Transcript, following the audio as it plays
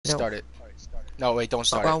No. start it. No, wait, don't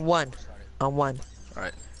start it. On one. On one.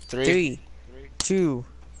 Alright. Three. 3, 2,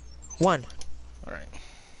 1. Alright.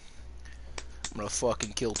 I'm gonna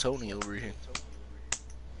fucking kill Tony over here.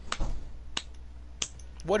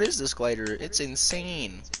 What is this glider? It's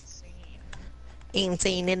insane.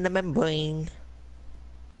 Insane in the membrane.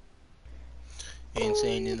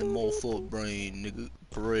 Insane in the morpho brain, nigga.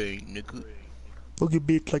 Brain, nigga. Look at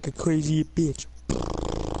bitch like a crazy bitch.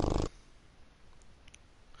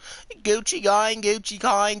 Gucci gang, Gucci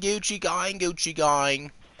gang, Gucci gang, Gucci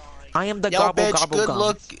gang. I am the Yo, gobble bitch, gobble good gum.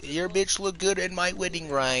 look. Your bitch look good in my wedding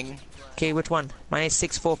ring. Okay, which one? Mine is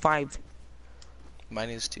 645. Mine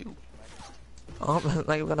is too. Oh,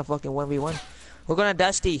 like we're gonna fucking 1v1. We're gonna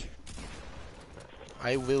Dusty.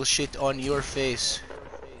 I will shit on your face.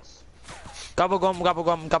 Gobble gum, gobble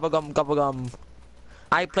gum, gobble gum, gobble gum.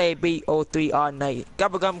 I play BO3 all night.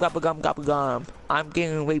 Gobble gum, gobble gum, gobble gum. I'm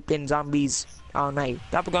getting raped in zombies all night.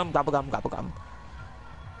 Gobble gum, gobble gum, gobble gum.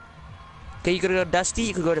 Okay, you could go to Dusty,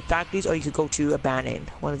 you could go to Factories, or you could go to Abandoned.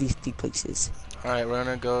 One of these 3 places. Alright, we're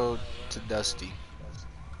gonna go to Dusty.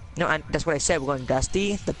 No, that's what I said. We're going to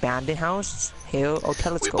Dusty, the Abandoned House, Hill, or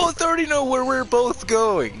Telescope. We both already know where we're both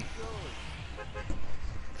going.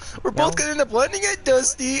 We're both gonna end up landing at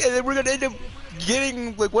Dusty, and then we're gonna end up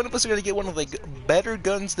getting, like, one of us are gonna get one of, like, better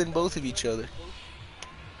guns than both of each other.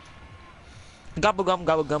 Gobble gum,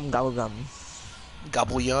 gobble gum, gobble gum.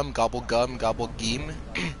 Gobble yum, gobble gum, gobble geem.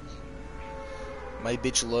 My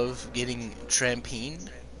bitch love getting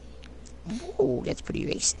trampined. Ooh, that's pretty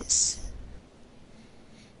racist.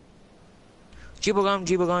 Jibble gum,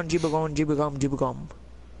 jibble gum, jibble gum, jibble gum, jibble gum.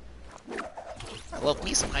 I love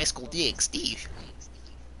me some High School DxD.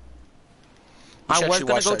 I was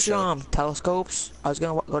gonna go to Telescopes. I was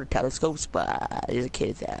gonna go to Telescopes, but there's a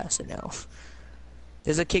kid there, so no.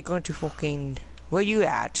 There's a kid going to fucking. Where you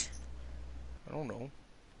at? I don't know.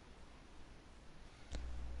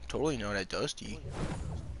 Totally not at Dusty.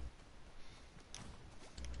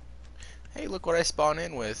 Hey, look what I spawn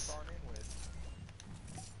in with.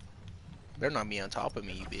 Better not be on top of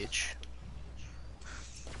me, you bitch.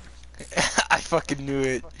 I fucking knew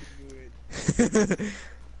it.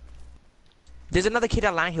 There's another kid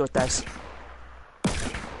that line here with us.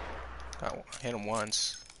 I hit him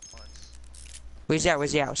once. Where's he at?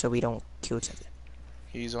 Where's he at? So we don't kill each other.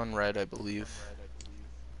 He's on red, I believe.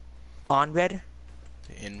 On red?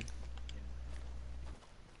 In.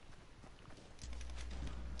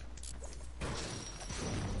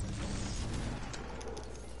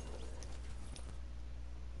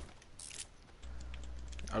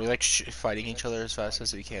 Are we like fighting each other as fast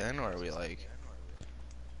as we can, or are we like?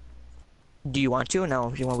 Do you want to?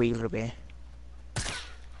 No, you want to wait a little bit.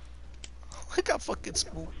 I got fucking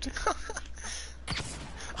spooked.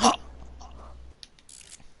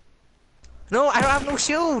 No, I don't have no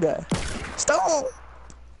shield. Stop.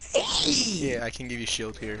 Hey. Yeah, I can give you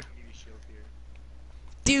shield here.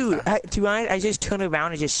 Dude, to be honest, I just turned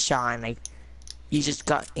around and just shot, and like, you just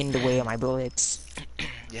got in the way of my bullets.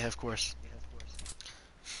 Yeah, of course.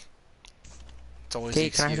 It's always Okay,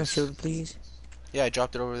 the can I have some excuse. shield, please? Yeah, I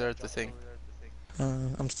dropped it over there at the thing.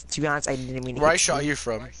 To be honest, I didn't mean to. Where I shot you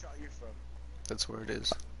from. That's where it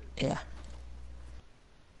is. Yeah.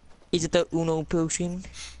 Is it the Uno potion?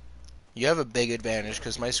 You have a big advantage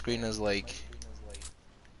because my screen is like.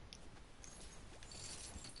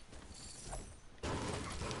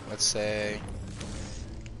 Let's say.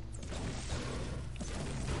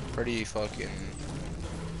 Pretty fucking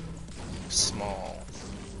small.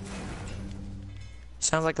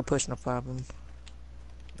 Sounds like a personal problem.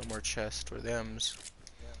 No more chest for thems.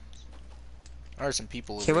 There are some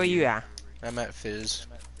people over Okay, where here. you at? I'm at Fizz.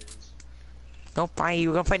 Don't fight.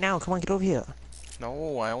 We're gonna fight now. Come on, get over here.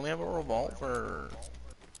 No, I only have a revolver.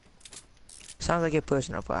 Sounds like a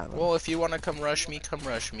personal problem. Well, if you wanna come rush me,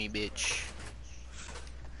 bitch.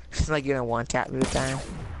 It's like you're gonna one tap me with time.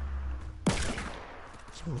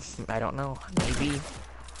 I don't know. Maybe.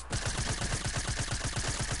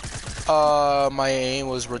 My aim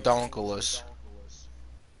was redonkulous.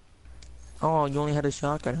 Oh, you only had a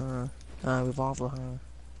shotgun, huh? Revolver, huh?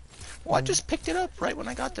 Well, I just picked it up right when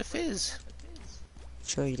I got the Fizz.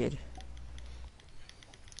 Sure you did.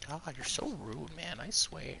 God, you're so rude, man, I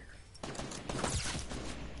swear.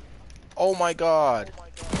 Oh my god.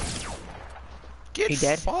 Get He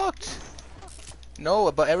dead? fucked.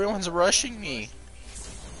 No, but everyone's rushing me.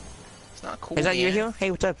 It's not cool, Is that man. you here?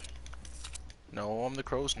 Hey, what's up? No, I'm the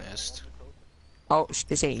crow's nest. Oh,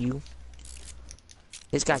 this ain't you.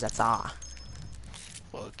 This guy's a thaw.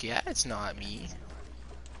 Fuck yeah, it's not me.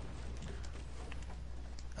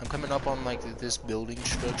 I'm coming up on like this building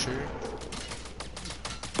structure.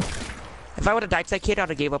 If I would have died to that kid, I would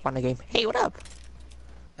have gave up on the game. Hey, what up?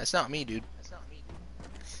 That's not me, dude.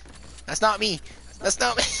 That's not me. That's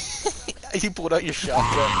not me. You pulled out your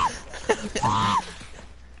shotgun. Alright.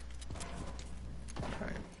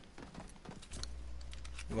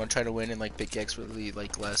 You want to try to win and like pickaxe with the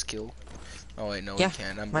like last kill? Oh wait, no, Yeah, we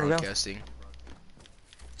can't. I'm might as well. broadcasting.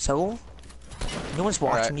 So? No one's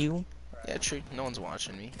watching you. Yeah, true. No one's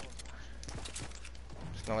watching me.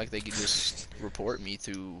 It's not like they could just report me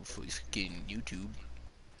through fucking YouTube.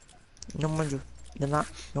 No one's, they're not,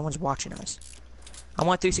 no one's watching us. I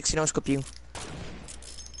want 360 no scope you.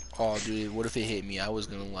 Oh, dude, what if it hit me? I was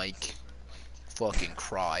gonna like fucking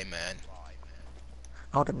cry, man.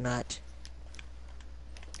 I would have not.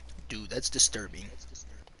 Dude, that's disturbing.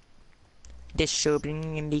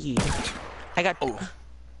 Disturbing indeed. I got. Oh.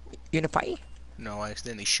 You in a fight? No, I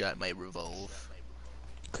accidentally shot my revolve.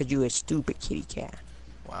 Cause you a stupid kitty cat.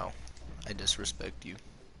 Wow, I disrespect you.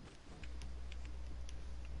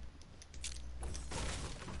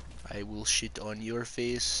 I will shit on your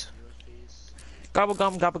face. Gobble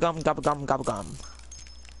gum, gobble gum, gobble gum, gobble gum.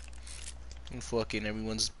 And fucking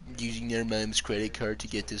everyone's using their mom's credit card to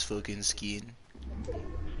get this fucking skin.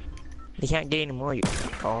 They can't get any more, you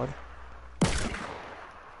card.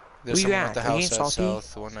 There's Where you someone at the at? Are you house in at Salty?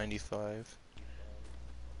 South 195.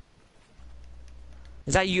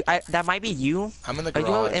 Is that you? that might be you. I'm in the Are you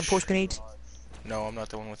with garage. impulse grenades? No, I'm not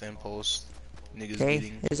the one with impulse. Niggas Okay,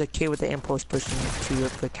 getting. there's a kid with the impulse pushing to your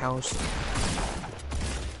quick house.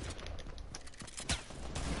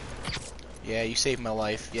 Yeah, you saved my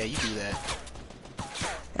life. Yeah, you do that.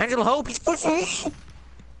 Angela Hope, he's pushing me.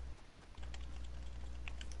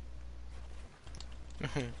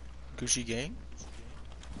 Gucci gang?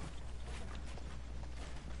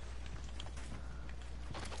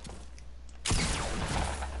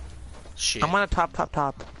 Shit. I'm on the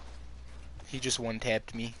top. He just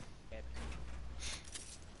one-tapped me.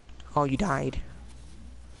 Oh, you died.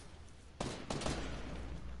 You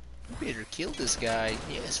better kill this guy.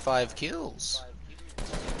 He has 5 kills.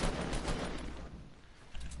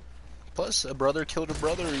 Plus, a brother killed a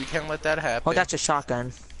brother. You can't let that happen. Oh, that's a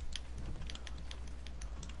shotgun.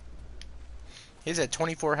 He's at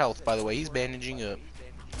 24 health, by the way. He's bandaging up.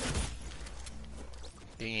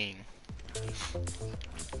 Dang.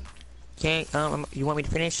 Okay, you want me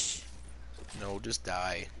to finish? No, just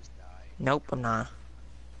die. Nope, I'm not.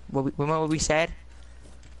 Remember what we said?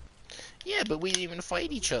 Yeah, but we didn't even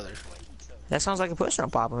fight each other. That sounds like a personal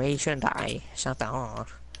problem. Maybe you shouldn't die. It's not that hard.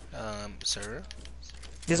 Sir?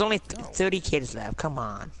 There's only 30 kids left. Come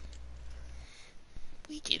on.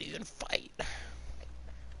 We didn't even fight.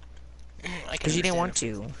 Because you didn't want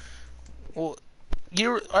to. Well,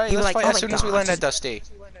 you're alright. You were Let's like, fight oh as my soon as we God, land this at Dusty.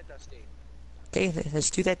 Okay, let's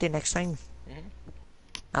do that then next time. Mhm.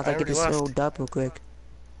 I'll get already this left. little dub real quick.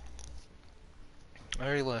 I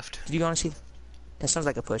already left. Did you want to see? That sounds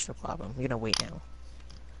like a personal problem. You're gonna wait now.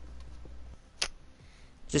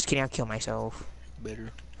 Just kidding, I'll kill myself.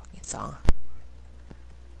 Better. Fucking saw.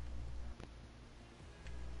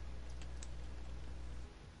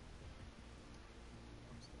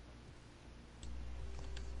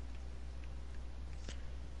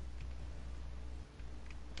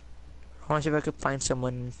 I want to see if I could find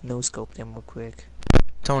someone no scope them real quick.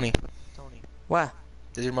 Tony, What?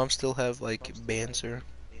 does your mom still have like bands or?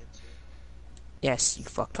 Yes, you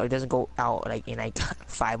fucked up. It doesn't go out like in like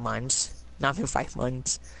 5 months. Not even 5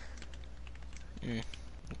 months.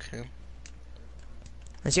 Okay.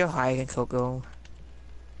 Let's see how high I can go.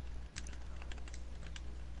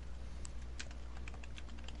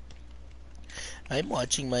 I'm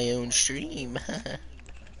watching my own stream.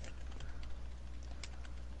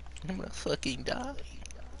 I'm gonna fucking die.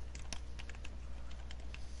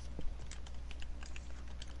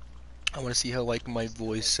 I wanna see how like my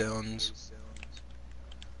voice sounds.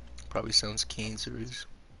 Probably sounds cancerous.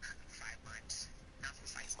 5 months. Not for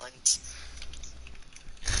 5 months.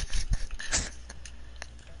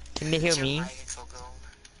 Can they hear me?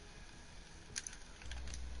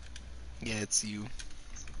 Yeah, it's you.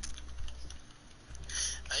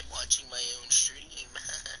 I'm watching my own stream.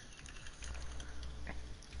 I'm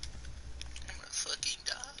gonna fucking die.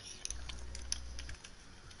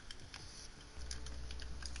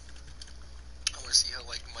 I wanna see how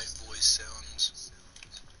like my voice sounds.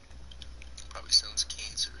 Probably sounds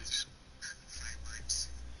cancerous. 5 months.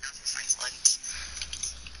 Not for 5 months.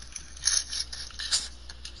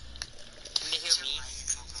 Can they hear me?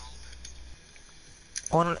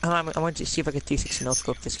 I want to see if I can 360 no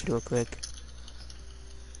scope this kid real quick.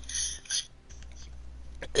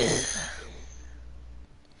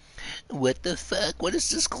 What the fuck? What is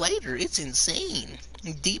this glider? It's insane.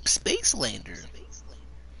 Deep Space Lander.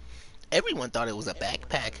 Everyone thought it was a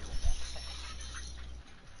backpack.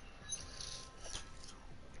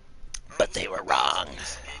 But they were wrong.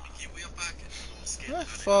 Ah,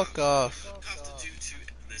 fuck off.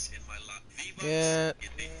 Yeah.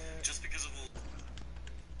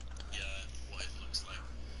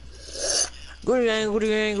 Good again, good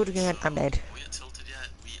again, good again. I'm dead.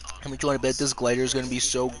 How much you want to bet this glider is gonna be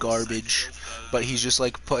so garbage? But he's just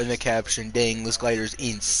like putting the caption, dang, this glider's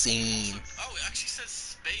insane.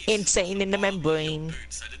 Insane in the membrane.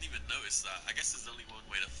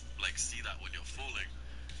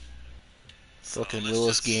 Fucking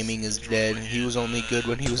Willis Gaming is dead. He was only good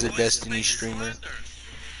when he was a Destiny streamer.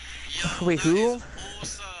 Wait, who?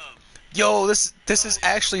 Yo, this is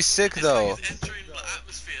actually sick though.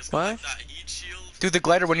 What? Dude, the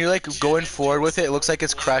glider, when you're like going forward with it, it looks like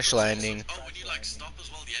it's crash landing.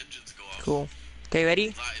 Cool. Okay,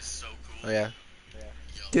 ready? Oh yeah.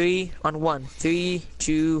 3 on 1. 3,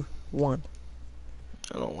 2, 1.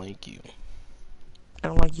 I don't like you. I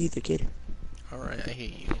don't like you either, kid. Alright, I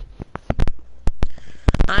hate you.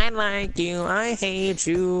 I like you, I hate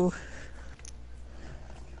you.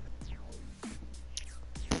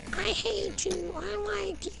 I hate you, I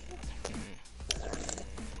like you.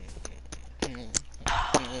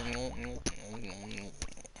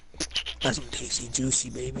 That's some tasty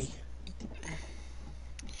juicy, baby.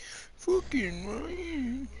 Fucking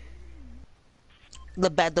right. The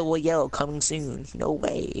Battle Royale coming soon. No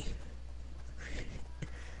way.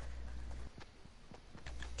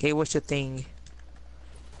 Okay, what's your thing?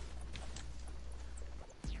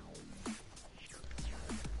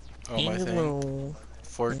 Oh, my thing.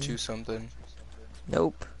 4-2 something.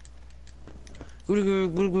 Nope.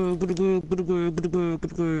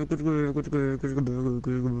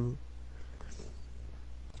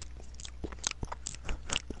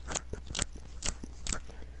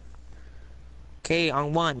 Okay,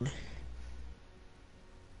 on 1,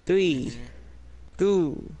 3,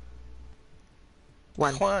 2,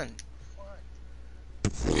 1.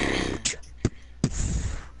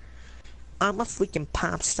 I'm a freaking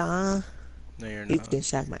pop star. No, you're You not. can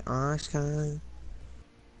suck my Oscar.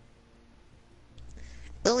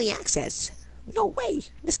 Early access. No way.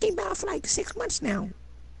 This game been out for like 6 months now.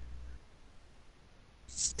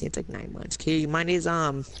 It's like 9 months. Okay, mine is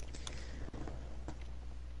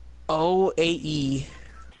OAE.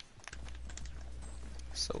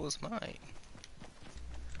 So was mine.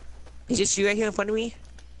 Is this you right here in front of me?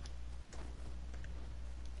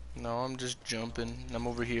 No, I'm just jumping. I'm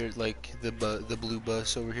over here, like the blue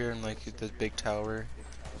bus over here, and like the big tower.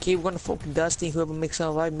 Okay, we're gonna focus Dusty. Whoever makes it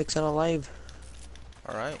alive, makes it alive.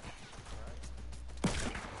 All right.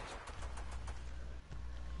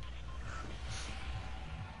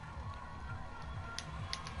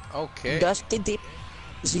 Okay. Dusty did.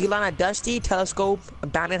 So you land at Dusty, Telescope,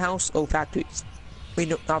 Abandoned House, or Factories. Wait,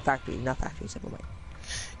 no, not Factories, not Factories, never mind.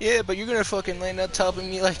 Yeah, but you're gonna fucking land on top of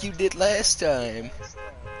me like you did last time.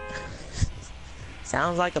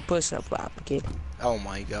 Sounds like a push-up flop, kid. Oh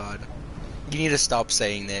my god. You need to stop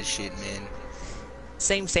saying that shit, man.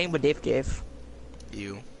 Same, but diff.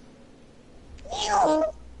 You.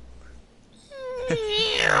 I'm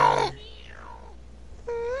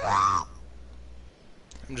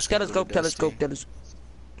just gonna go to Telescope.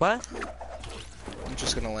 What? I'm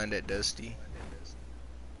just gonna land at Dusty.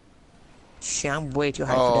 Shit, I'm way too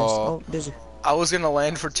high for this. Oh, there's a... I was gonna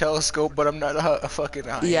land for Telescope, but I'm not a fucking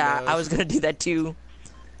high Yeah, enough. I was gonna do that too.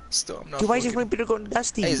 Still, I'm not. Dude, why is fucking... everyone people going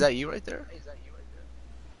Dusty? Hey, is that you right there?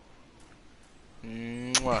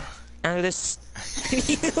 Mwah. And this...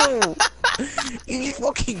 You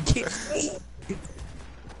fucking get me.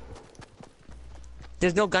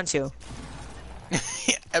 There's no guns here.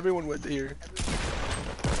 Yeah, everyone went here.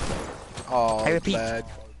 Oh, I repeat. bad.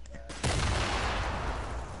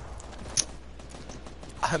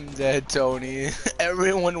 I'm dead, Tony.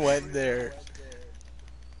 Everyone went there.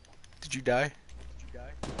 Did you die?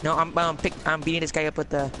 No, I'm beating this guy up with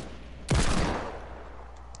the...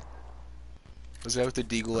 Was that with the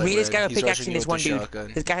deagle? Me and this guy are He's pickaxing rushing you this with one the dude.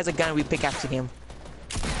 shotgun. This guy has a gun and we pickaxing him.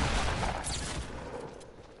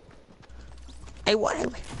 Hey,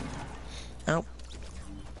 what? Oh.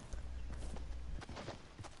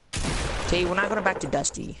 Okay, we're not going back to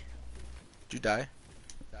Dusty. Did you die?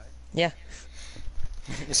 Yeah.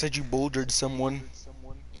 You said you bouldered someone.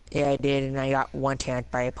 Yeah, I did, and I got one tanked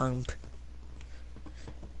by a pump.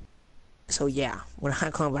 So yeah, we're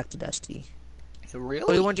not going back to Dusty. Really?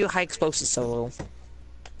 But we want to do high explosive solo.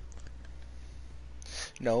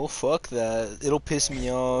 No, fuck that. It'll piss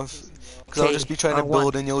me off. Because I'll Okay, just be trying to on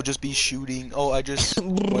build one. and you'll just be shooting. Oh, I just...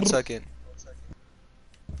 1 second.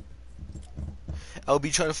 I'll be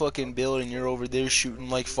trying to fucking build and you're over there shooting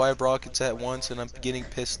like 5 rockets at once and I'm getting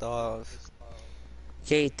pissed off.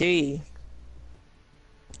 Okay, 3,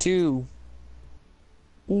 2,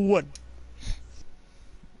 1.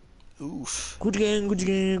 Oof. Good game, good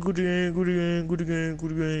game, good game, good game, good game,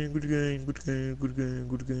 good game, good game, good game, good game,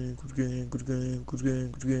 good game, good game, good game, good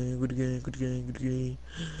game, good game, good game, good game, good game.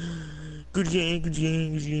 Good game, good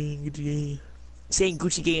game, good game, good game. Saying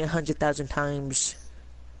Gucci game 100,000 times.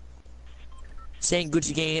 Saying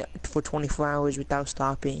Gucci game for 24 hours without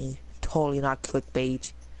stopping. Totally not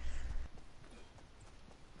clickbait.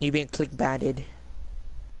 You've been clickbaited.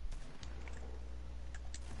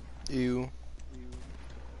 Ew.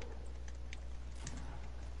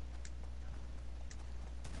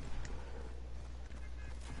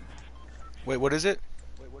 Wait, what is it?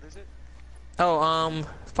 Oh,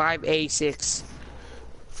 5A6.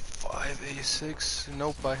 5A6?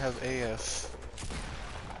 Nope, I have AF.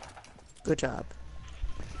 Good job.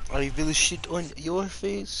 I will shit on your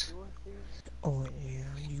face. Oh yeah,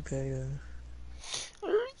 you better.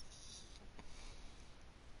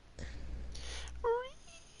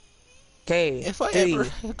 Okay, If I ever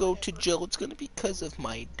 3. go to jail, it's gonna be because of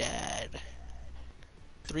my dad.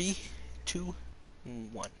 3, 2,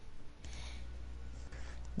 1.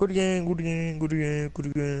 Good game, good game, good game,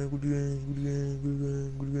 good game, good game, good game, good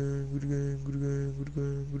game, good game, good game, good game, good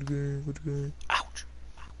game, good game, good game. Ouch!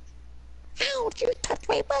 Ouch, you touched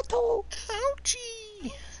my butthole!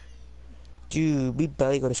 Ouchie! Dude, we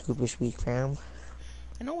barely go to school this week, fam.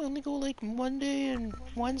 I know we only go like Monday and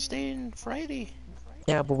Wednesday and Friday.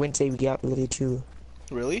 Yeah, but Wednesday we get out early too.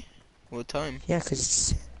 Really? What time? Yeah, 'cause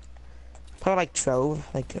it's probably like 12,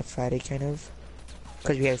 like a Friday kind of.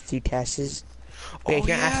 'Cause we have 3 tests. Oh Wait,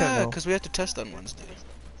 yeah, no. because we have to test on Wednesday.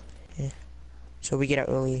 Yeah. So we get out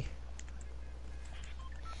early.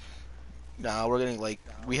 Nah, we're getting like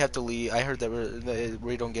we have to leave. I heard that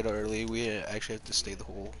we don't get out early. We actually have to stay the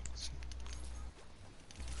whole.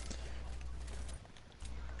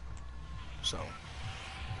 So.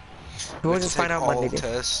 We'll have to just find take out all Monday.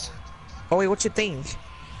 tests. Oh wait, what's your thing?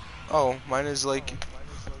 Oh, mine is like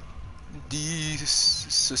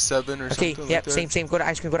D7 or Okay, something yep, like that. same. Go to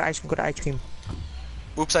ice cream, go to ice cream, go to ice cream.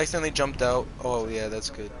 Oops, I accidentally jumped out. Oh yeah, that's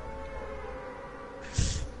good.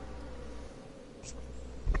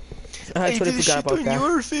 I totally forgot about that.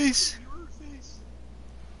 Your face.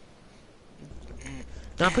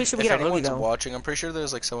 No, I'm pretty sure we If get out early anyone's though. watching, I'm pretty sure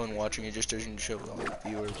there's like someone watching. It just doesn't show the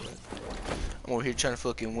viewer. But I'm over here trying to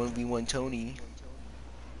fucking 1v1 Tony.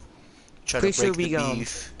 Trying Pretty to break sure we the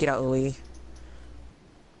beef. get out early.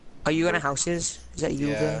 Are you going to houses? Is that you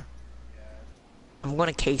Yeah. there? I'm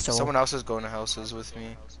going to queso. Someone else is going to houses with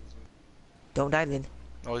me. Don't dive in.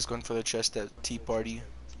 Always going for the chest at tea party.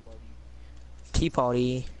 Tea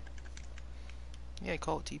party. Yeah, I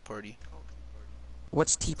call it tea party.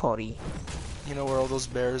 What's tea party? You know where all those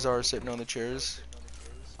bears are sitting on the chairs?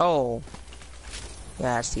 Oh.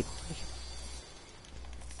 Yeah, that's tea party.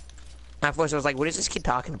 At first I was like, what is this kid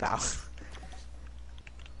talking about? What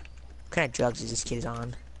kind of drugs is this kid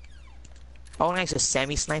on? Oh, nice, a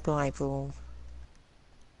semi-sniper rifle.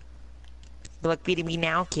 Look, beating me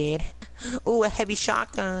now, kid. Ooh, a heavy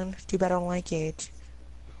shotgun. Too bad I don't like it.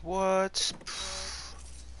 What?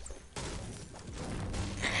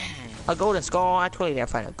 A golden skull? I totally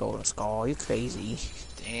didn't find a golden skull. You crazy.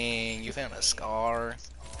 Dang, you found a scar.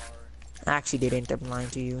 I actually didn't. I'm lying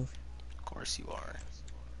to you. Of course you are.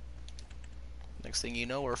 Next thing you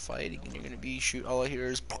know, we're fighting and you're gonna be shoot. All I hear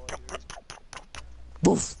is.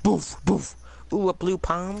 Boof, boof, boof. Ooh, a blue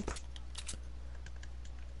pump.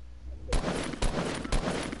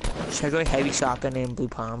 Should I go heavy shotgun and blue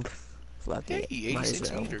pump? Fuck Hey, it. Might as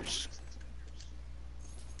 86 well. meters.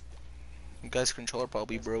 You guy's controller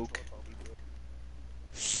probably broke.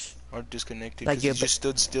 Or disconnected. Like Because he your just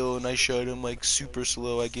stood still and I shot him like super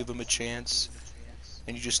slow. I gave him a chance.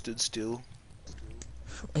 And he just stood still.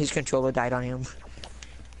 His controller died on him.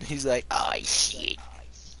 He's like, oh shit.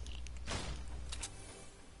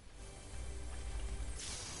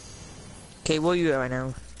 Okay, where are you at right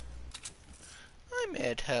now? I'm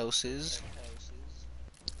at houses.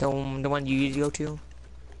 The one you usually go to?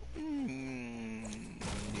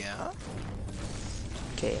 Yeah.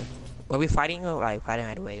 Okay. Are we fighting or like fighting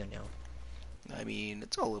right away or no? I mean,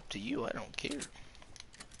 it's all up to you. I don't care.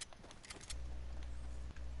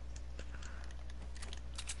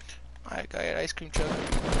 Alright, got an ice cream truck.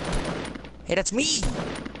 Hey, that's me!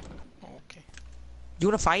 Okay. You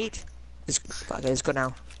wanna fight? Okay, let's go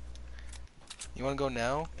now. You wanna go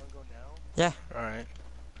now? Yeah. Alright.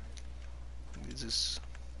 Is this...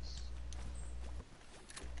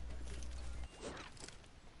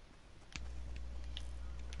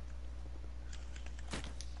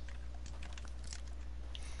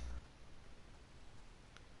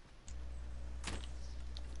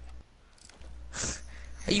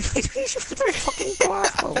 Are you with the fucking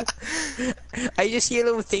crossbow? I just see a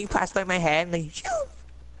little thing pass by my hand, like, shoo.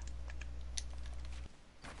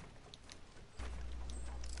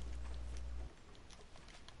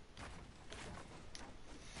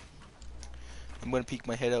 I'm gonna peek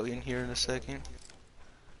my head out in here in a second.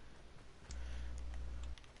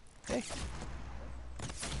 Hey.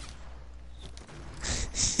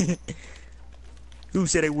 Who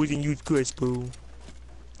said I wouldn't use crossbow?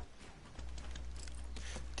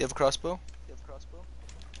 Do you have a crossbow?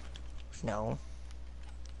 No.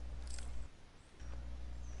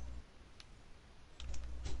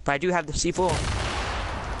 But I do have the C4.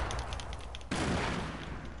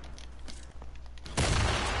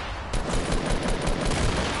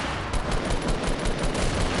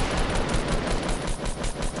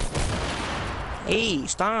 Hey,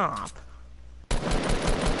 stop.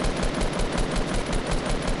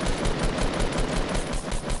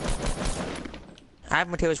 I have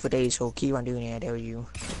materials for days, so keep on doing it, I dare you.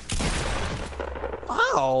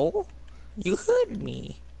 Ow! You hurt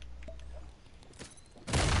me.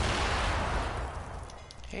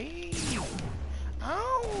 Hey.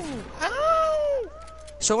 Ow! Ow!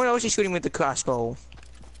 Someone else is shooting with the crossbow.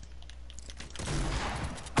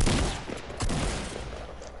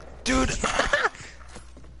 Dude!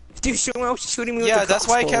 Dude, someone else is shooting me with the crossbow. Yeah, that's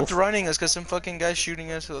why I kept running, is because some fucking guy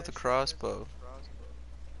shooting us with a crossbow.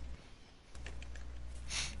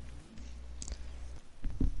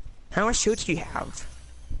 How much shields do you have?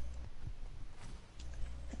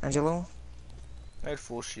 Angelo? I had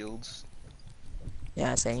full shields.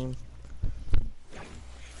 Yeah, same.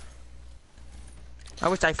 I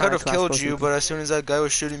wish I Could found have killed you, but as soon as that guy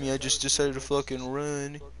was shooting me, I just decided to fucking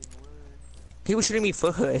run. He was shooting me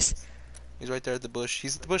first. He's right there at the bush.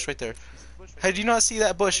 He's at the bush right there. Hey, do you not see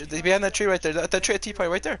that bush? Behind that tree right there. That tree at T-Pie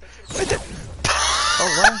right there. Right there.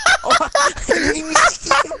 Oh, what? Oh, I didn't even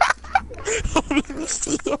see him. I didn't even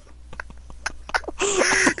see him.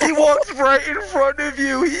 He walked right in front of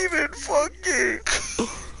you. He even fucking...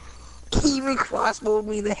 He even crossbowed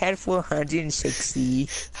me in the head for 160.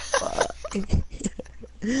 Fuck.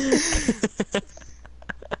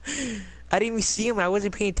 I didn't even see him. I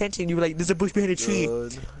wasn't paying attention. You were like, there's a bush behind a tree.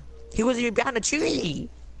 God. He wasn't even behind a tree.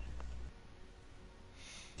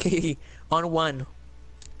 Okay, on 1.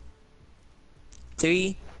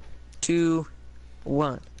 3, 2,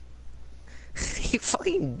 1. He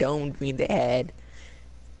fucking domed me in the head.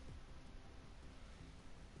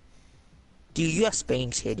 Dude, you have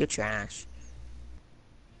Spanx here. You're trash.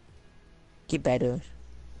 Get better.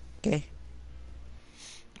 Okay?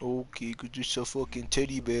 Okay, cause there's a fucking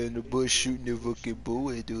teddy bear in the bush shooting the fucking bow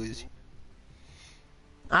at us.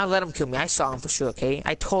 I'll let him kill me. I saw him for sure, okay?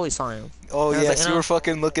 I totally saw him. Oh And I was yes, like, you no. were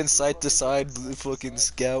fucking looking side to side, fucking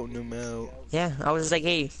scouting them out. Yeah, I was just like,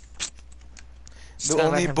 hey. Just The gonna let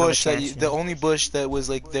only him have a bush that chance, the only bush that was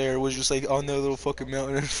like there was just like on that little fucking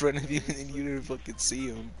mountain in front of you, and you didn't fucking see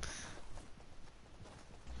him.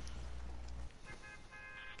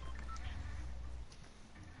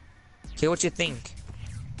 Okay, what you think?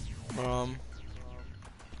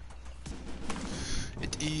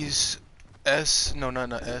 It is S. No, not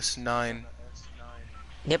S9.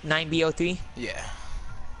 Yep, 9BO3. Yeah.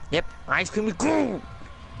 Yep, ice cream is cool.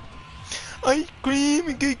 Ice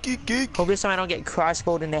cream, cake. Hope this time I don't get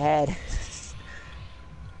crossbowed in the head.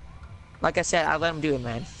 Like I said, I let him do it,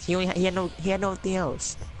 man. He had nothing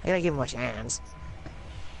else. I gotta give him a chance.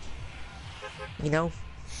 You know?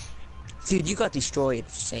 Dude, you got destroyed.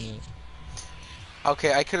 Just saying.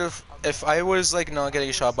 Okay, I could have, if I was like not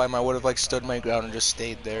getting shot by him, I would have like stood my ground and just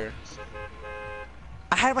stayed there.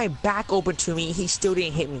 I had my back open to me. He still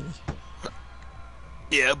didn't hit me.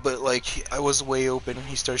 Yeah, but like I was way open, and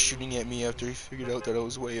he started shooting at me after he figured out that I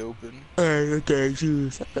was way open. Hey, okay,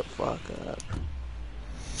 dude, shut the fuck up.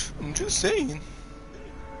 I'm just saying.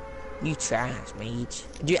 You trash, mate.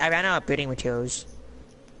 Dude, I ran out of building materials.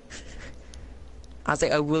 I was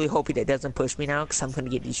like, I really hope he doesn't push me now, because I'm gonna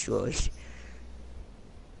get destroyed.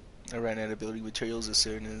 I ran out of building materials as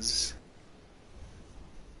soon as.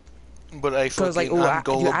 But I fucking, like, I'm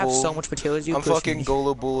gullible. Dude, I have so much materials, you I'm push fucking me.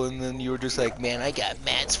 gullible, and then you were just like, man, I got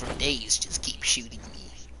mats for days, just keep shooting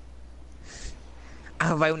me.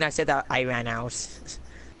 Right when I said that, I ran out.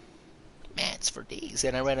 Mats for days,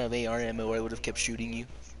 and I ran out of AR ammo, I would have kept shooting you.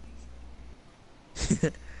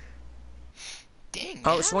 Dang,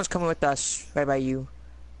 Oh, man. someone's coming with us, right by you.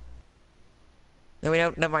 No, wait,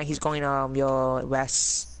 no, never mind, he's going, your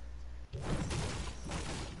west.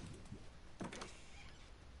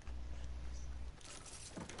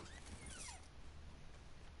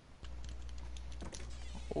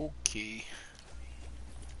 Okay.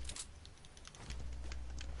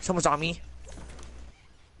 Someone's on me.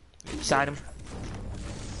 Got him.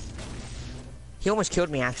 He almost killed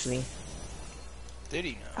me actually. Did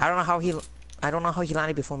he I don't know how he. I don't know how he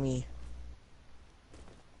landed before me.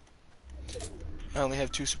 I only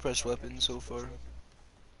have 2 suppressed weapons so far.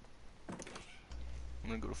 I'm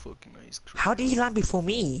gonna go to fucking ice cream. How did he land before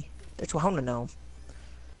me? That's what I want to know.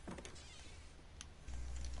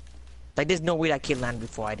 Like, there's no way that kid landed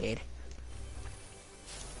before I did.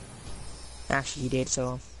 Actually, he did,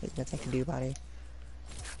 so there's nothing I can do about it.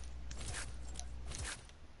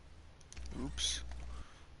 Oops.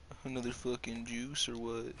 Another fucking juice or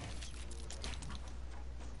what?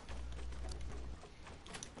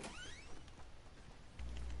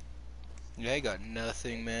 Yeah, I got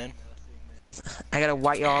nothing, man. I got a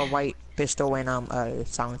white pistol and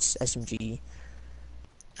silence SMG.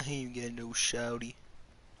 I ain't getting no shouty.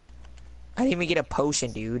 I didn't even get a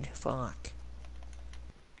potion, dude. Fuck.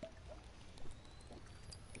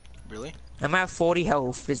 Really? I'm at 40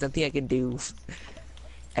 health. There's nothing I can do.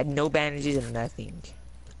 I had no bandages and nothing.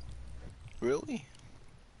 Really?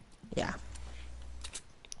 Yeah.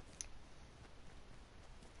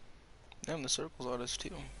 Damn, the circle's on us too.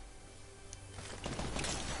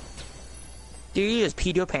 Dude, you just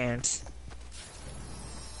peed your pants.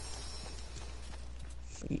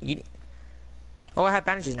 Oh, I have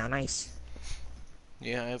bandages now. Nice.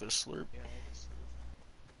 Yeah, I have a slurp.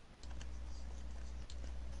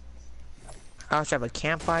 I also have a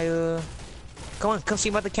campfire. Come on, come see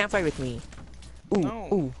about the campfire with me. Ooh,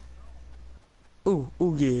 No.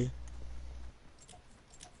 ooh, yeah.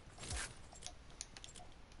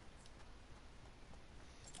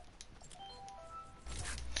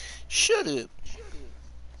 Shut up.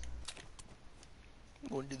 I'm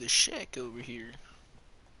going to the shack over here.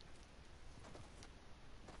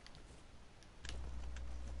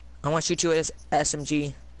 I want to shoot you with this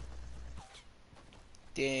SMG.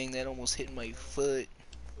 Dang, that almost hit my foot.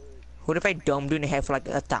 What if I domed you in the head for like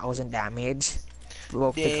 1,000 damage?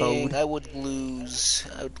 Broke the Dang, code. I would lose.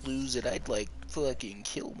 I would lose it. I'd like fucking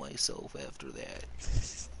kill myself after that.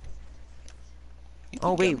 You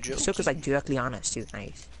Oh think I'm wait, the circle's joking? like directly on us too.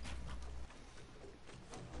 Nice.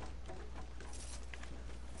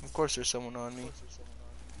 Of course there's someone on me.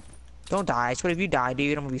 Don't die. So if you die,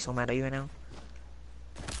 dude, I'm gonna be so mad at you right now.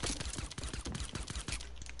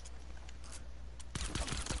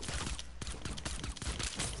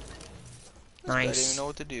 I didn't even Nice. know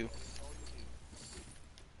what to do.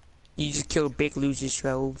 You just killed Big Loser's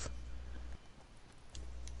 12.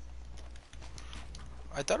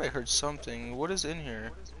 I thought I heard something. What is in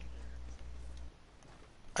here?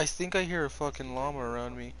 I think I hear a fucking llama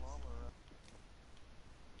around me.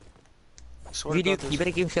 I swear If you to do, God, you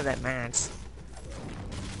better give yourself that match.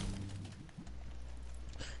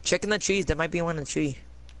 Check in the trees. There might be one in the tree.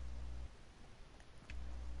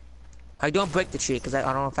 I don't break the tree because I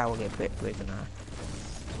don't know if I will get break or not.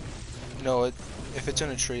 No, if it's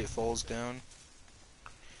in a tree, it falls down.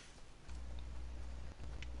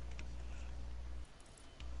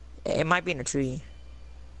 It might be in a tree.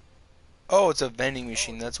 Oh, it's a vending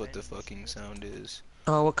machine. That's what the fucking sound is.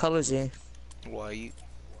 Oh, what color is it? White.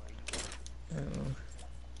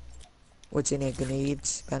 What's in it?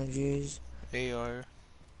 Grenades, bandages. AR.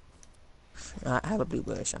 I have a blue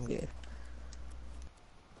bush. I'm good.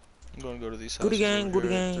 I'm gonna go to these Good houses gang, over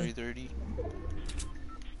good here at gang. 3:30.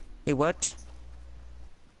 Hey, what?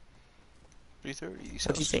 3:30. These What'd you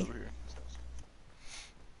houses say? over here.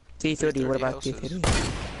 330. What 3:30 about houses.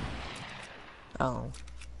 330? Oh.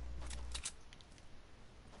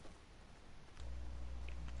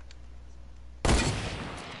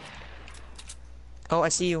 Oh, I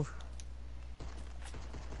see you.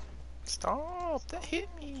 Stop! That hit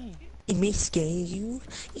me. It may scare you.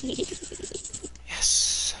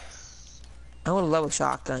 Yes. I would love a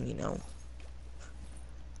shotgun, you know.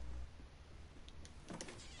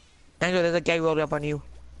 Angela, there's a guy rolled up on you.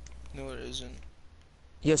 No, it isn't.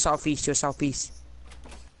 You're southeast, you're southeast.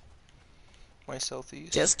 My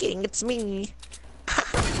southeast. Just kidding, it's me.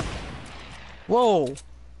 Whoa.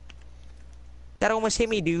 That almost hit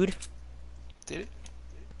me, dude. Did it?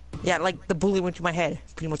 Yeah, like the bullet went to my head.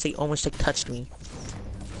 Pretty much like almost like touched me.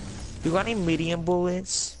 You got any medium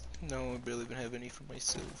bullets? No, I barely even have any for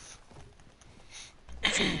myself.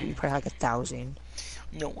 You probably like 1,000.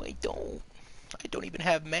 No, I don't. I don't even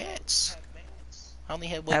have mats. I only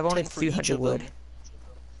have I have like only 10 for each 300 of wood. them.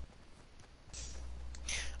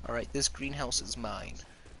 Alright, this greenhouse is mine.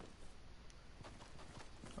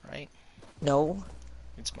 Alright? No,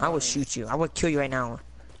 It's mine. I would shoot you. I would kill you right now.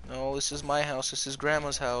 No, this is my house. This is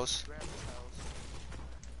Grandma's house.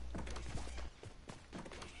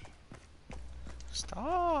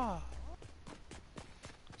 Stop.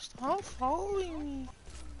 Stop following me.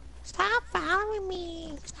 Stop following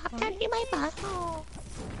me. Stop touching my butthole.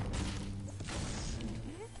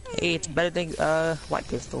 Hey, it's better than white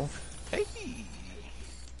pistol. Hey.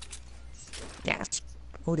 Yes.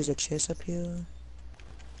 Oh, there's a chest up here.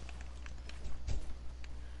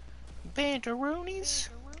 Banderoonies.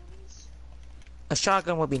 A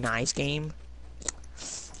shotgun would be nice, game.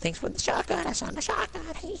 Thanks for the shotgun. I found the shotgun.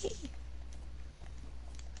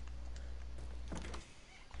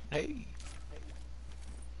 Hey.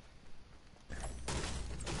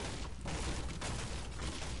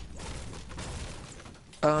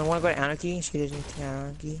 Wanna go to Anarchy? She doesn't to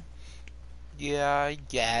Anarchy. Yeah, I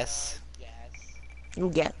guess. You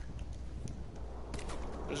get.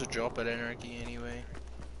 There's a drop at Anarchy anyway.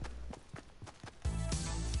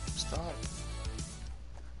 Stop.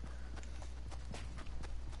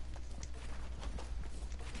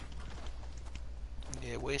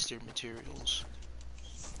 Yeah, waste your materials.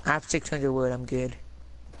 I have 600 wood. I'm good.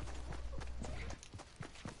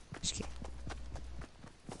 Just kidding.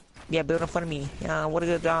 Yeah, build in front of me. Yeah, what a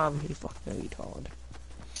good job. You fucking retard.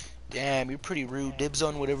 Damn, you're pretty rude. Dibs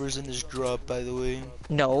on whatever's in this drop, by the way.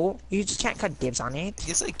 No, you just can't cut dibs on it.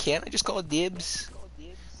 Yes, I can. I just call it dibs.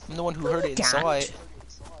 I'm the one who No, heard you it and saw can't. it.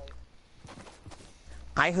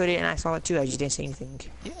 I heard it and I saw it too. I just didn't say anything.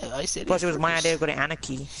 Yeah, I said Plus, it it was my first. idea to go to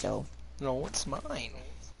Anarchy, so. No, it's mine.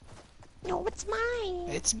 No, it's mine.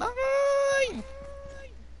 It's mine!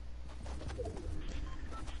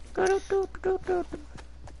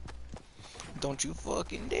 Don't you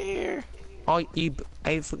fucking dare. Oh,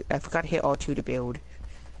 I forgot to hit R2 to build.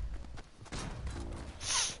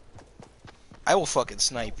 I will fucking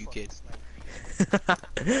snipe you, kid.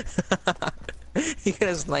 You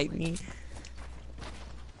gonna snipe me?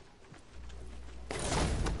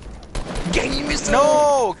 Gang, you missed.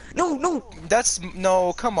 No! No, no! That's...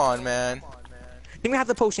 No, come on, man. Let me have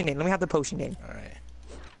the potion in. Alright.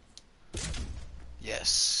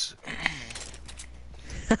 Yes.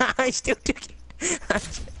 I still took it.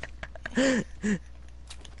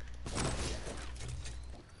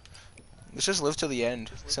 Let's just live till the end,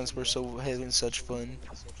 since we're so having such fun.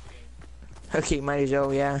 Okay, might as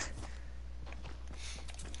well, yeah.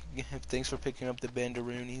 Thanks for picking up the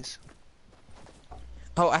banderoonies.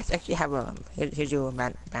 Oh, I actually have a. Here's your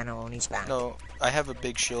banner on his back. No, I have a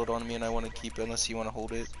big shield on me and I want to keep it unless you want to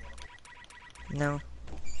hold it. No.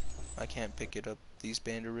 I can't pick it up, these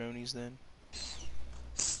banderoonies then.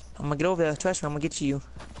 I'm gonna get over there. Trust me, I'm gonna get to you.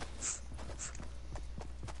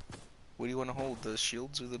 What do you want to hold, the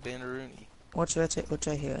shields or the banderoony? What's right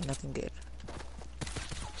here? Nothing good.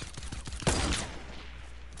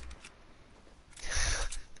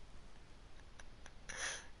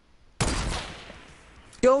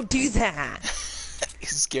 Don't do that!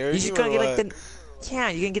 Is it scaring You're you just gonna or get what? like the. Yeah,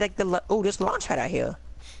 you're gonna get like the. Oh, there's a launch pad out here.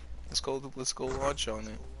 Let's go launch on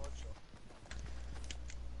it.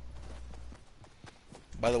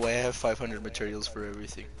 By the way, I have 500 materials for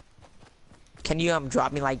everything. Can you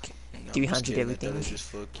drop me like No, 300 everything? That'll just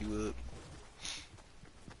fuck you up.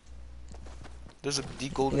 There's a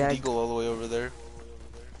golden Yeah. eagle all the way over there.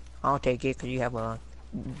 I'll take it because you have a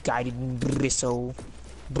guided bristle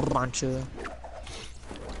brancher.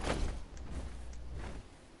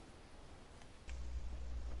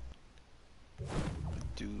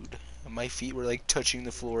 Dude, my feet were like touching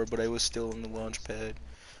the floor, but I was still on the launch pad.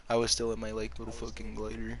 I was still at my like little fucking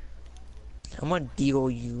glider. I'm gonna deal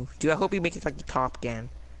you. Dude, I hope you make it like the top again.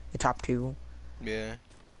 The top 2. Yeah.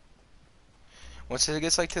 Once it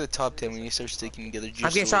gets like to the top 10, when you start sticking together, just I'm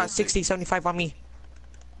getting a shot little at 60, 75 on me. bit.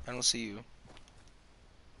 I don't see you.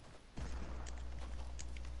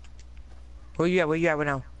 Where you at? Where you at right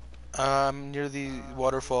now? I'm near the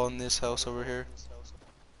waterfall in this house over here.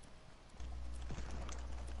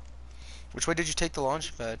 Which way did you take the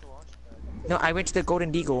launch pad? No, I went to the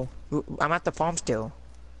Golden Eagle. I'm at the farm still.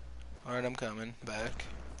 Alright, I'm coming back.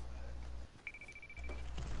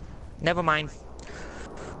 Never mind.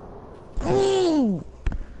 Ooh!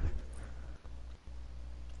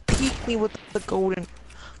 Peek me with the golden.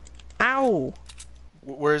 Ow!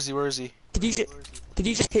 Where is he? Where is he? Did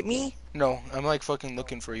you just hit me? No, I'm like fucking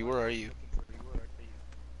looking for you. Where are you?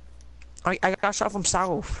 I got shot from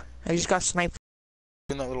south. I just got sniped.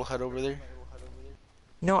 In that little hut over there?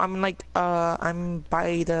 No, I'm like I'm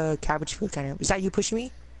by the cabbage field kind of. Is that you pushing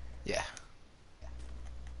me? Yeah.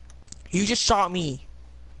 You just shot me.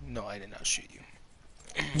 No, I did not shoot you.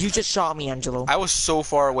 You just shot me, Angelo. I was so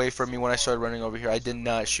far away from you when I started running over here. I did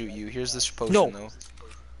not shoot you. Here's this potion, No. though.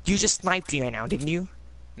 You just sniped me right now, didn't you?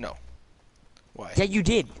 No. Why? Yeah, you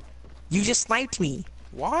did. You just sniped me.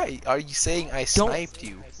 Why are you saying I Don't- sniped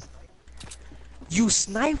you? You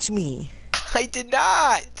sniped me. I did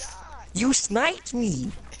not! You sniped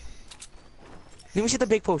me. Let me see the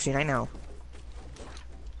big potion right now.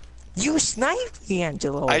 You sniped me,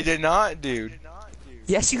 Angelo. I did not, dude.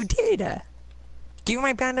 Yes, you did. Give me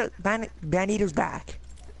my banditos back.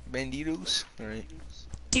 Banditos? Alright.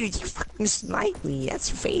 Dude, you fucking sniped me. That's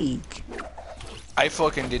fake. I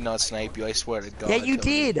fucking did not snipe you, I swear to God. Yeah, you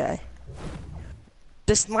Tony. did.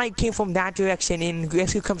 The snipe came from that direction, and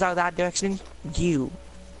guess who comes out of that direction? You.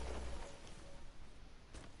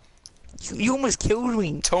 You almost killed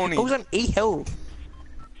me. Tony. I was on 8 health.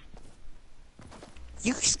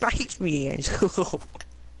 You sniped me, Angelo.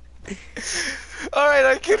 Alright,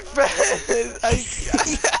 I confess.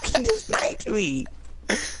 You fucking sniped me.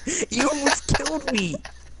 You almost killed me.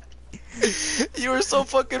 You were so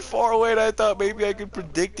fucking far away and I thought maybe I could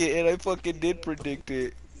predict it, and I fucking did predict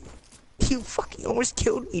it. You fucking almost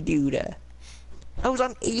killed me, dude. I was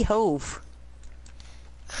on 8 health.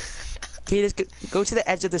 Okay, let's go to the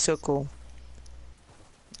edge of the circle.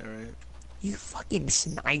 Alright. You fucking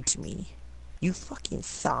sniped me. You fucking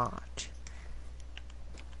thought.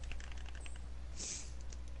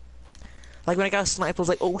 Like when I got sniped, I was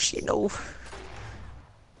like, oh shit, no.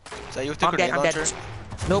 Is that you with the I'm dead, grenade I'm launcher?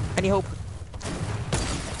 dead. Nope, any hope.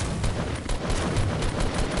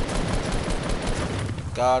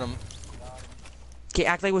 Got him. Okay,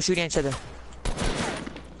 act like we're shooting at each other.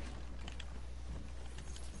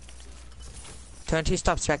 Turn to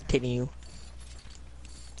stop spectating you.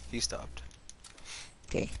 He stopped.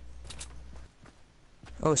 Okay.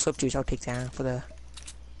 Oh, slip juice, I'll take that for the...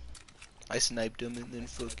 I sniped him and then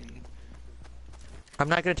fucking... I'm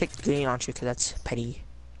not gonna take the grenade launcher because that's petty.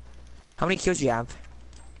 How many kills do you have?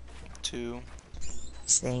 2.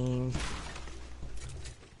 Same.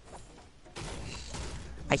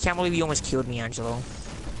 I can't believe you almost killed me, Angelo.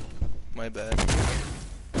 My bad.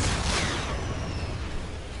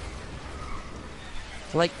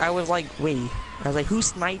 Like, I was like, wait. I was like, who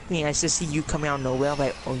sniped me? I just see you coming out of nowhere. I'm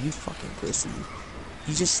like, oh, you fucking pussy.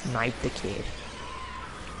 You just sniped the kid.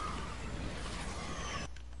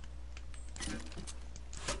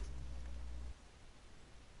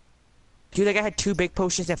 Dude, like I had 2 big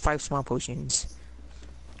potions and 5 small potions.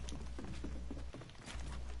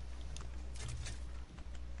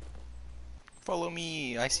 Follow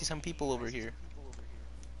me. I see some people over here.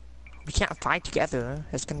 We can't fight together.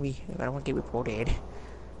 That's gonna be... I don't want to get reported.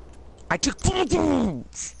 I took 4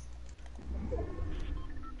 damage!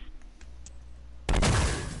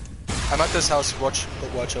 I'm at this house. Watch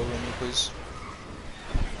over me, please.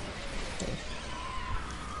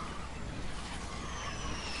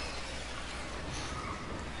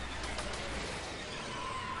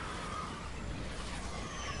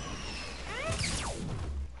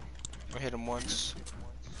 I hit him once.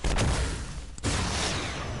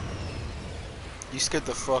 You scared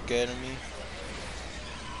the fuck out of me.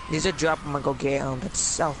 There's a drop I'm gonna go get. That's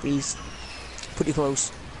southeast. Pretty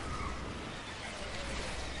close.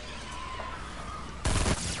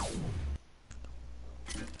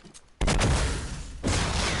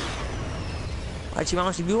 To be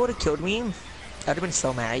honest, if you would have killed me, I'd have been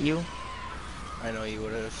so mad at you. I know you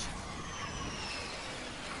would have.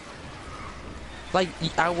 Like,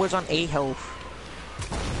 I was on 8 health.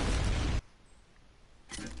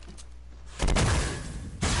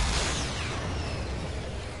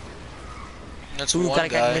 That's Ooh, one gotta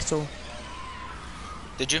get a guy. missile.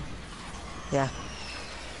 Did you? Yeah.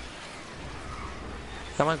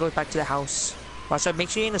 I'm gonna go back to the house. Watch out, make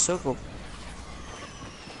sure you're in a circle.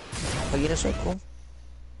 Are you in a circle?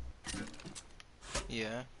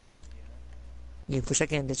 Yeah. Yeah, for a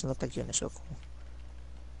second it doesn't look like you're in a circle.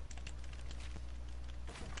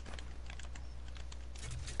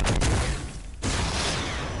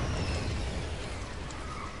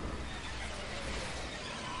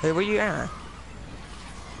 Hey, where you at?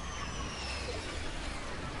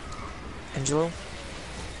 Angelo?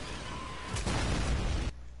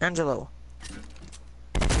 Angelo?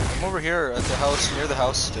 I'm over here at the house, near the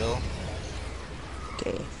house still.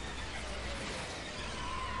 Okay.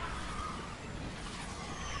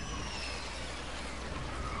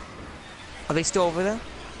 Are they still over there?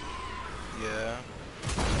 Yeah.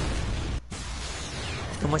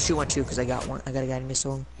 I'm gonna shoot one too, because I got one. I got a guy in this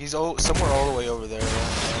one. He's somewhere all the way over there. I don't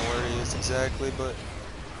know where he is exactly, but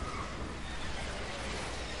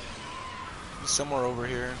he's somewhere over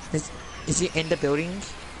here. Is he in the building?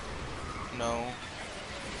 No.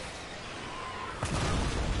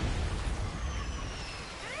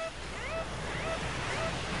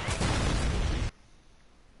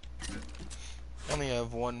 I only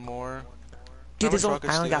have one more. Dude, How much I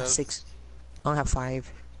rockets only do you got have? 6. I only have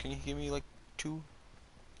 5. Can you give me like 2?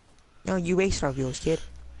 No, you waste our viewers, kid.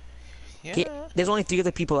 Yeah. Kid, there's only 3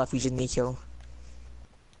 other people left we just need to kill.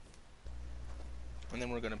 and then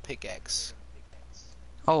we're gonna pickaxe.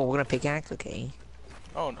 Oh, we're gonna pickaxe? Okay.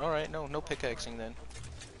 Oh, alright, no pickaxing then.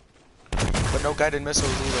 But no guided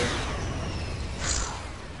missiles either.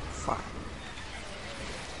 Fuck.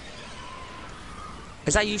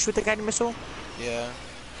 Is that you shoot the guided missile? Yeah.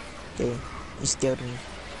 Okay. You scared me.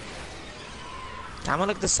 I'm gonna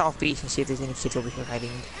look at the southeast and see if there's any kids over here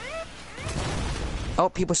hiding. Oh,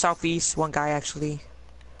 people southeast. One guy actually.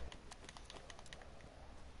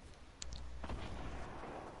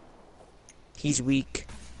 He's weak.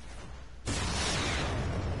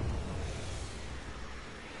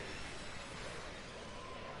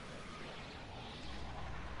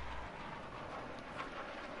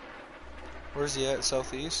 Where's he at?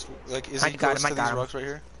 Southeast? Like, is I he got close him, to I got these him. rocks right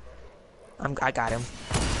here? I got him.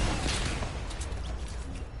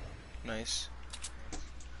 Nice.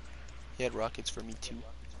 He had rockets for me too.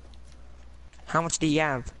 How much do you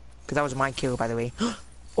have? Because that was my kill, by the way.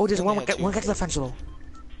 Oh, there's Only one had guy two. to the fence wall.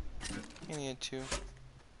 He only had 2.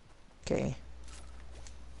 Okay.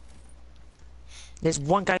 There's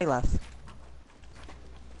one guy left.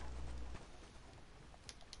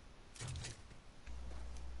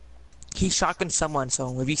 He shotgunned someone,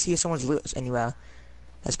 so if you see someone's loot anywhere,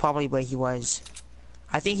 that's probably where he was.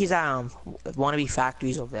 I think he's at wannabe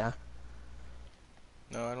factories over there.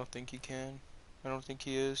 No, I don't think he can. I don't think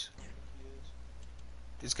he is.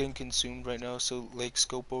 It's getting consumed right now, so like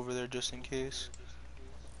scope over there just in case.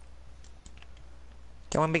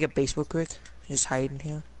 Can I make a base real quick? Just hide in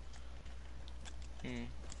here. I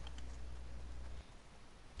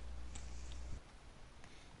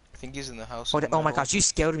think he's in the house. Oh my gosh, you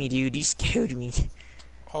scared me, dude. You scared me.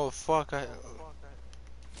 Oh fuck! Hey,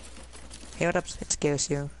 what up? It scares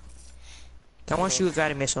you. I want to shoot a guy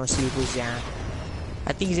to missile and see if he's at.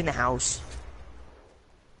 I think he's in the house.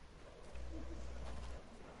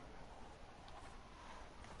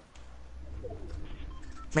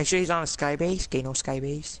 Make sure he's on a sky base. Okay, no sky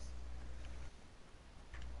base.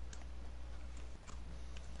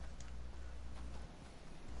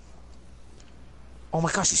 Oh my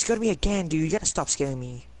gosh, you scared me again, dude. You gotta stop scaring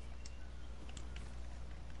me.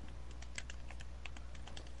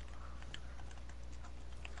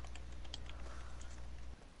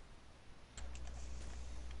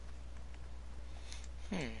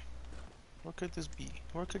 Where could this be?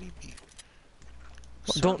 Where could he be?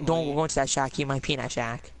 Don't go into that shack. He might be in that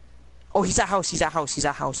shack. Oh, he's at house. He's at house. He's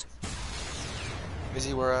at house. Is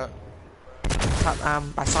he where at? Top,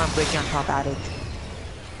 I saw him breaking on top attic.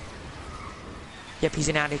 Yep, he's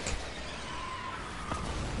in attic.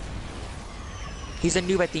 He's a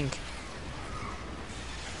noob, I think.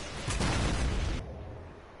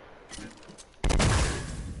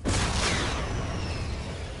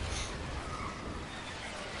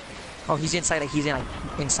 Oh, he's inside. Like he's in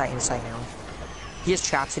like inside now. He has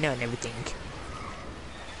traps in there and everything.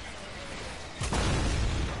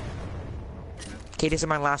 Okay, this is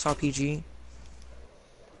my last RPG.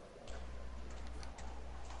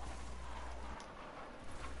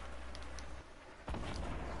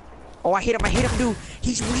 Oh, I hit him, dude.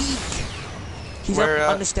 He's weak. He's Where,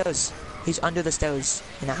 up on the stairs. He's under the stairs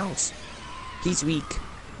in the house. He's weak.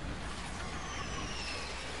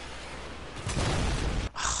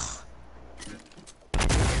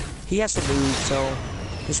 He has to move, so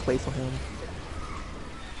just wait for him.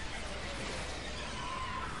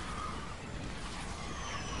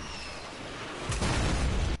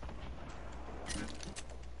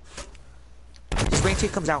 Just wait until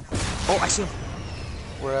he comes out. Oh, I see him.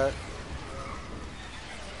 Where at?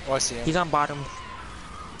 Oh, I see him. He's on bottom.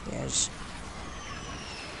 Yes.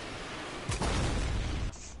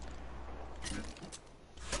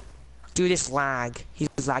 Dude, this lag. He's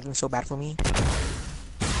lagging so bad for me.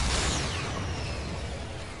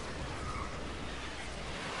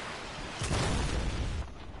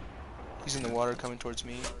 He's in the water coming towards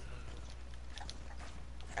me.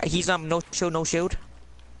 He's no shield, no shield.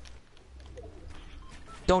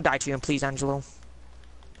 Don't die to him, please, Angelo.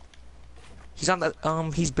 He's on the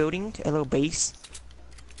he's building a little base.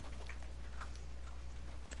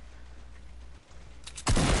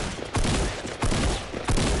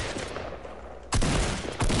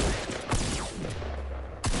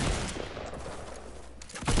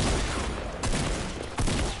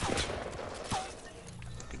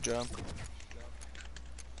 Good job.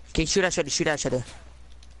 Okay, shoot at each other.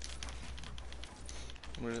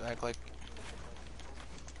 I'm gonna act like.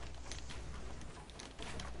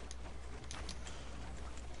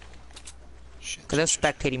 Shit. Cause they're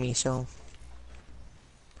spectating me, so.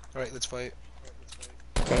 Alright, let's fight.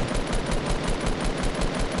 Okay.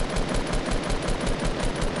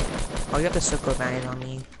 Oh, you have the circle advantage on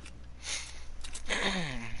me.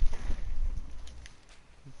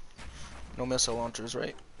 No missile launchers,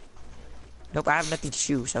 right? Nope, I have nothing to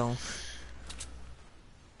shoot, so.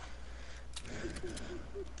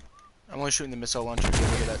 I'm only shooting the missile launcher to get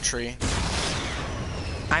rid of that tree.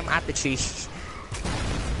 I'm at the tree.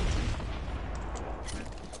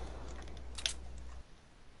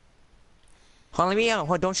 Hold on, let me,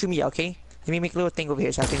 hold, don't shoot me, okay? Let me make a little thing over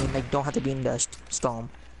here so I can, like, don't have to be in the storm.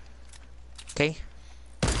 Okay?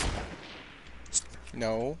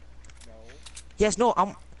 No. Yes, no,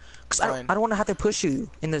 cause Fine. I don't want to have to push you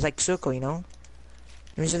in this, like, circle, you know?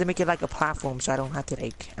 Let me just make it like a platform so I don't have to,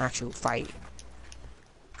 like, actually fight.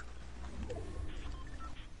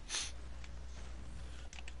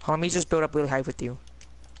 Hold on, let me just build up really high with you.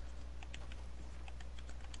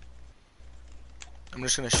 I'm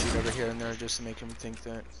just gonna shoot over here and there just to make him think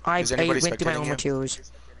that. I Is anybody went through my spectating own you?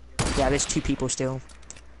 materials. Yeah, there's 2 people still.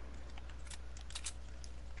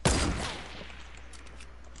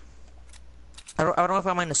 I don't know if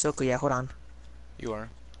I'm in the circle yet, hold on. You are.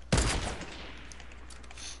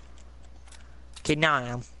 Okay, now I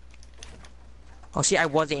am. Oh, see, I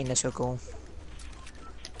wasn't in the circle.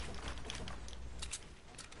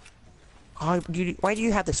 Oh, why do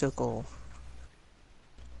you have the circle?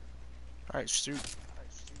 Alright, shoot.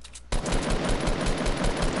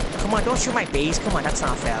 Come on, don't shoot my base. Come on, that's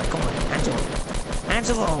not fair. Come on, Angelo.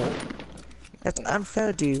 Angelo! That's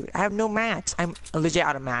unfair, dude. I have no mats. I'm legit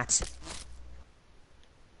out of mats.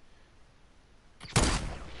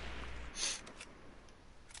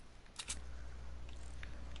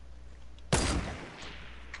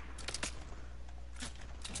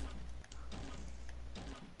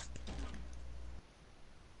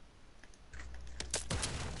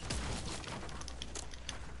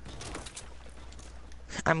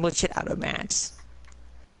 I'm legit out of mats.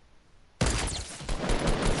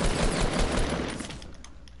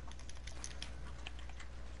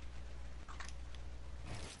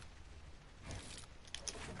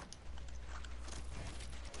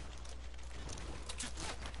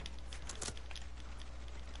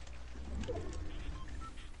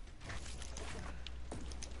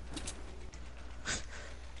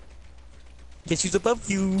 Guess who's above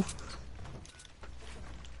you?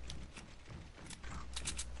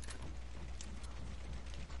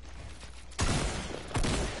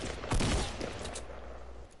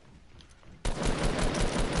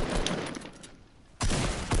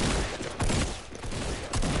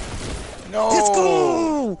 No! Let's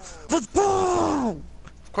go! Let's go!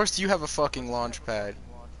 Of course you have a fucking launch pad.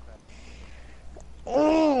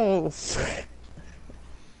 Oh!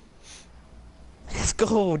 Let's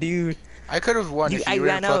go, dude. I could have won if I you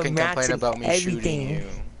ran didn't out of fucking mats complain and about me shooting everything. you.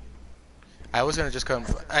 I was gonna just come.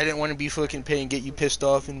 I didn't want to be fucking pay and get you pissed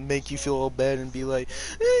off and make you feel all bad and be like,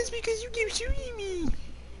 it's because you keep shooting me.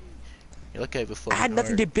 You're lucky I have a I fucking had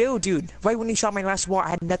nothing heart. to build, dude. Right when you shot my last wall,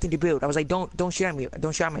 I had nothing to build. I was like, don't shoot at me.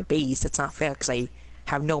 Don't shoot at my base. That's not fair because I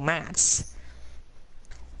have no mats.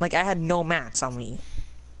 Like, I had no mats on me.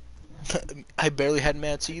 I barely had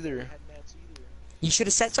mats either. You should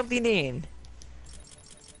have set something in.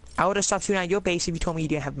 I would have stopped shooting at your base if you told me you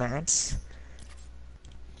didn't have mats.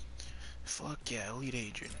 Fuck yeah, Elite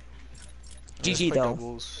Agent. Let's GG play though.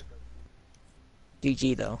 doubles.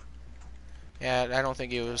 GG though. Yeah, I don't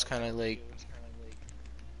think it was kind of like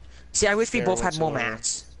See, I wish we fair both had more whatsoever.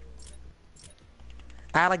 mats.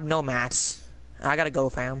 I had like no mats. I gotta go,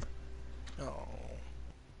 fam. Oh,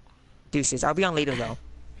 Deuces. I'll be on later though.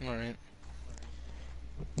 all right.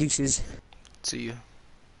 Deuces. See you.